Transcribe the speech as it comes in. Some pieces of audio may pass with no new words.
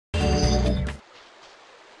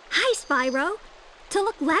Spyro. To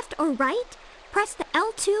look left or right, press the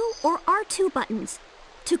L2 or R2 buttons.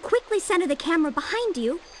 To quickly center the camera behind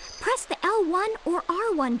you, press the L1 or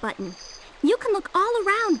R1 button. You can look all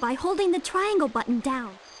around by holding the triangle button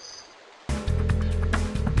down.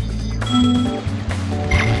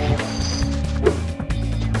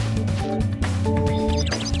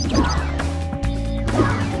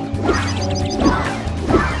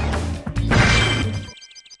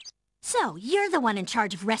 So, you're the one in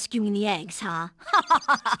charge of rescuing the eggs, huh?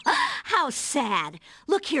 How sad.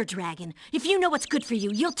 Look here, Dragon. If you know what's good for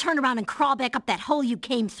you, you'll turn around and crawl back up that hole you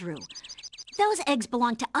came through. Those eggs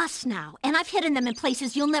belong to us now, and I've hidden them in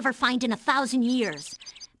places you'll never find in 1,000 years.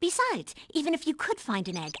 Besides, even if you could find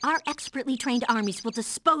an egg, our expertly trained armies will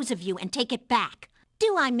dispose of you and take it back.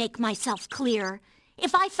 Do I make myself clear?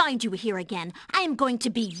 If I find you here again, I am going to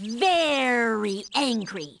be very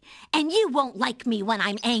angry. And you won't like me when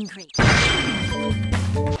I'm angry.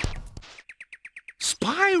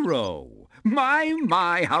 Spyro!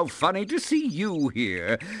 My, how funny to see you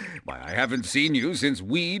here. Why, I haven't seen you since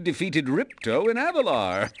we defeated Ripto in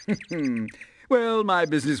Avalar. Well, my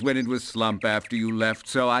business went into a slump after you left,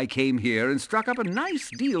 so I came here and struck up a nice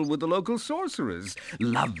deal with the local sorceress.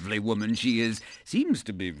 Lovely woman she is. Seems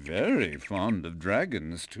to be very fond of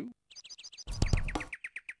dragons, too.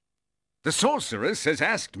 The sorceress has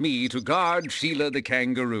asked me to guard Sheila the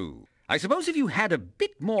kangaroo. I suppose if you had a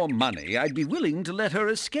bit more money, I'd be willing to let her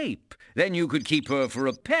escape. Then you could keep her for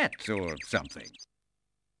a pet or something.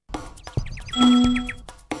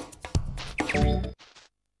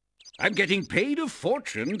 I'm getting paid a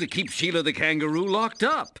fortune to keep Sheila the kangaroo locked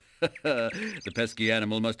up. The pesky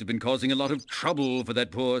animal must have been causing a lot of trouble for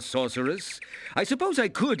that poor sorceress. I suppose I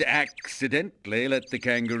could accidentally let the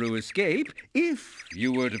kangaroo escape if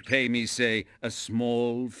you were to pay me, say, a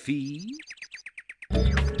small fee.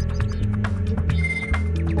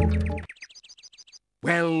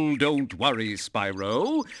 Well, don't worry,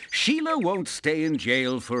 Spyro. Sheila won't stay in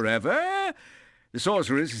jail forever. The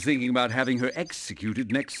sorceress is thinking about having her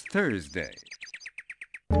executed next Thursday.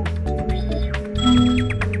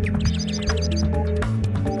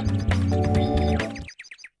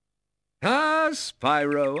 Ah,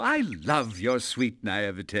 Spyro, I love your sweet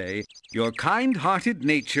naivete. Your kind-hearted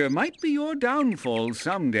nature might be your downfall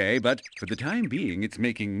someday, but for the time being, it's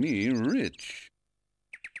making me rich.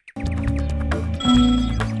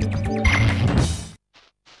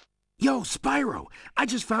 Yo, Spyro, I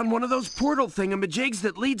just found one of those portal thingamajigs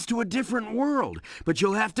that leads to a different world, but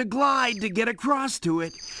you'll have to glide to get across to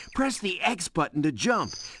it. Press the X button to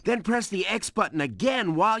jump, then press the X button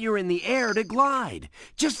again while you're in the air to glide.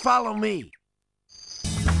 Just follow me.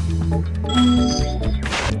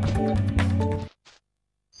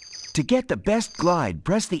 To get the best glide,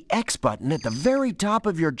 press the X button at the very top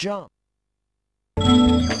of your jump.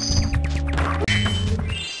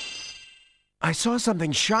 I saw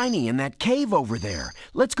something shiny in that cave over there.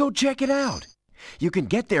 Let's go check it out. You can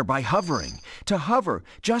get there by hovering. To hover,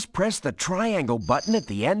 just press the triangle button at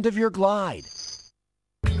the end of your glide.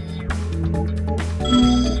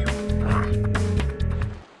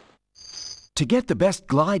 To get the best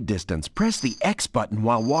glide distance, press the X button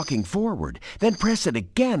while walking forward, then press it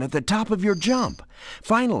again at the top of your jump.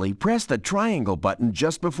 Finally, press the triangle button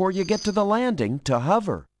just before you get to the landing to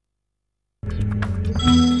hover.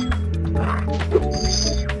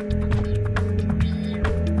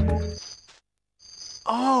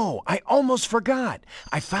 Oh, I almost forgot.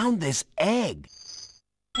 I found this egg.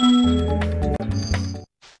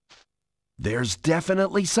 There's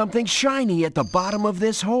definitely something shiny at the bottom of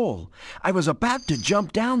this hole. I was about to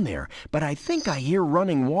jump down there, but I think I hear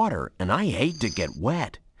running water, and I hate to get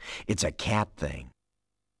wet. It's a cat thing.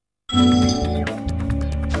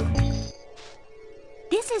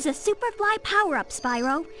 This is a Superfly power-up,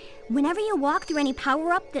 Spyro. Whenever you walk through any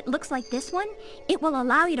power-up that looks like this one, it will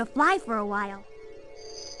allow you to fly for a while.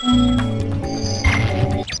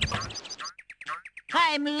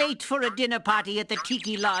 I'm late for a dinner party at the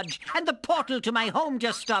Tiki Lodge, and the portal to my home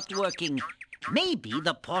just stopped working. Maybe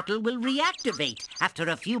the portal will reactivate after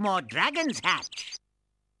a few more dragons hatch.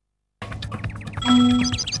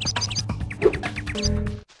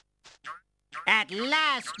 At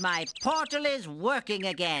last, my portal is working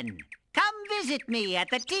again. Come visit me at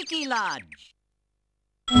the Tiki Lodge.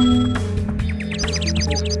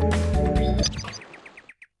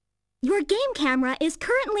 Your game camera is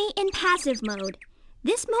currently in passive mode.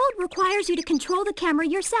 This mode requires you to control the camera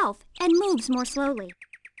yourself and moves more slowly.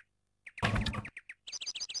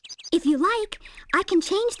 If you like, I can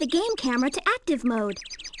change the game camera to active mode.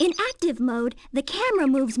 In active mode, the camera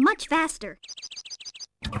moves much faster.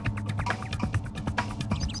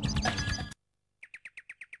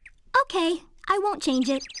 Okay, I won't change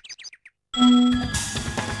it.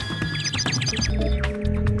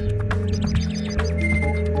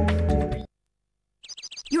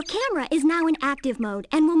 Your camera is now in active mode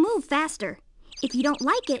and will move faster. If you don't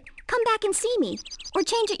like it, come back and see me, or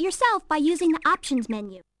change it yourself by using the options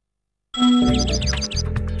menu.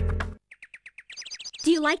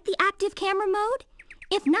 Do you like the active camera mode?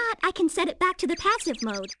 If not, I can set it back to the passive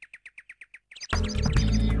mode.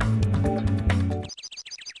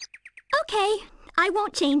 Okay, I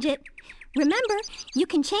won't change it. Remember, you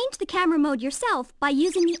can change the camera mode yourself by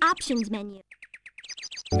using the options menu.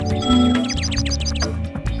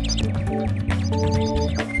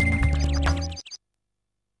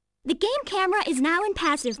 The game camera is now in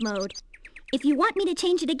passive mode. If you want me to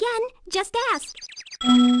change it again, just ask.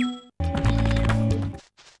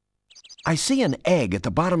 I see an egg at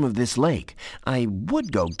the bottom of this lake. I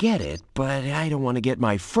would go get it, but I don't want to get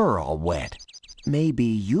my fur all wet. Maybe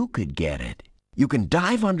you could get it. You can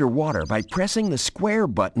dive underwater by pressing the square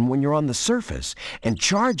button when you're on the surface, and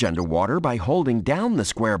charge underwater by holding down the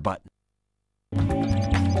square button.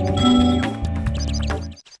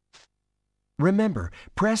 Remember,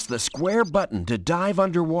 press the square button to dive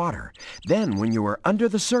underwater. Then, when you are under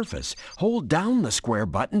the surface, hold down the square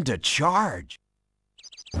button to charge.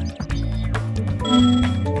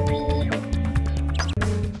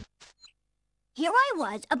 Here I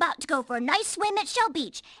was, about to go for a nice swim at Shell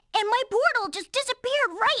Beach, and my portal just disappeared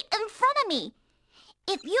right in front of me.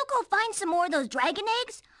 If you go find some more of those dragon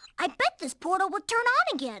eggs, I bet this portal will turn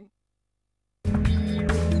on again.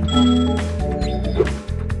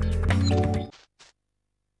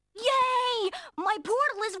 Yay! My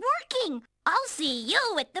portal is working! I'll see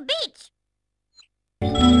you at the beach!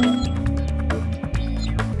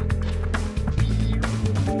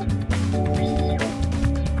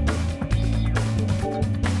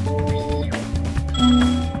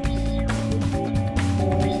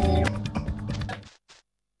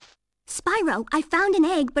 Spyro, I found an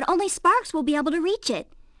egg, but only Sparks will be able to reach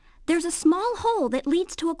it. There's a small hole that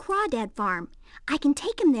leads to a crawdad farm. I can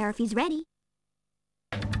take him there if he's ready.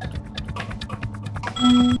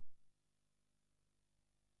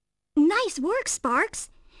 Nice work, Sparks!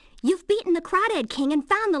 You've beaten the Crawdad King and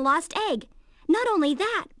found the lost egg. Not only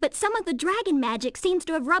that, but some of the dragon magic seems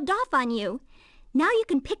to have rubbed off on you. Now you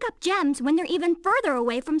can pick up gems when they're even further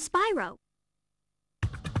away from Spyro.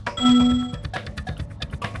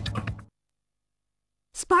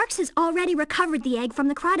 Sparks has already recovered the egg from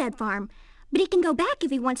the Crawdad farm, but he can go back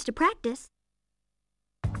if he wants to practice.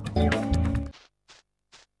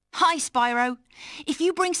 Hi, Spyro. If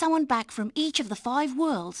you bring someone back from each of the 5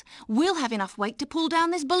 worlds, we'll have enough weight to pull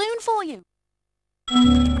down this balloon for you.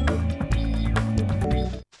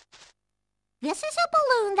 This is a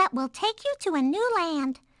balloon that will take you to a new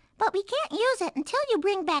land, but we can't use it until you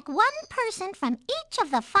bring back one person from each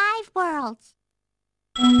of the 5 worlds.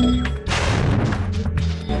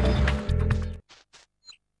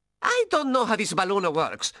 I don't know how this balloon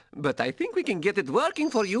works, but I think we can get it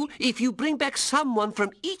working for you if you bring back someone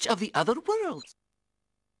from each of the other worlds.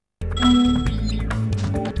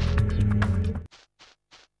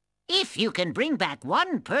 If you can bring back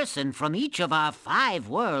one person from each of our 5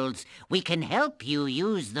 worlds, we can help you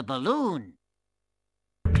use the balloon.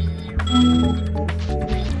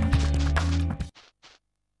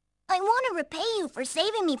 I want to repay you for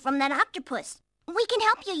saving me from that octopus. We can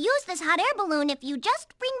help you use this hot air balloon if you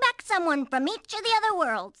just bring back someone from each of the other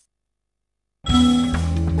worlds.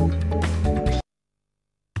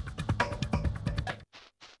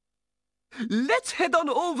 Let's head on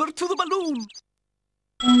over to the balloon.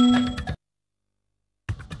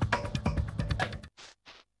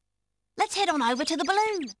 Let's head on over to the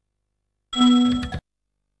balloon.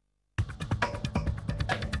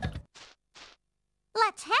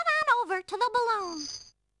 Let's head on over to the balloon.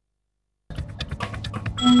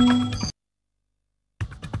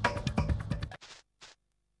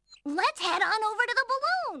 Let's head on over to the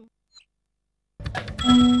balloon.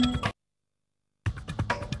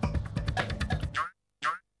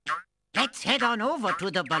 Let's head on over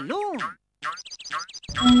to the balloon.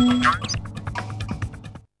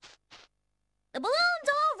 The balloon's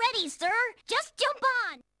all ready, sir. Just jump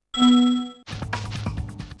on.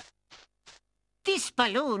 This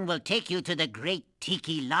balloon will take you to the great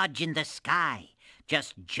Tiki Lodge in the sky.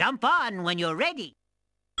 Just jump on when you're ready.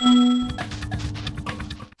 Hop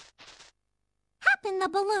in the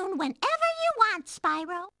balloon whenever you want,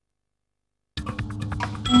 Spyro.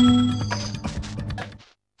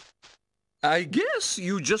 I guess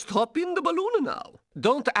you just hop in the balloon now.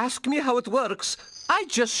 Don't ask me how it works. I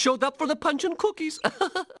just showed up for the punch and cookies.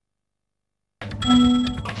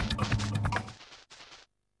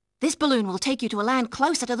 This balloon will take you to a land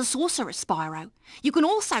closer to the sorcerer, Spyro. You can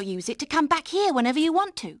also use it to come back here whenever you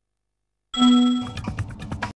want to.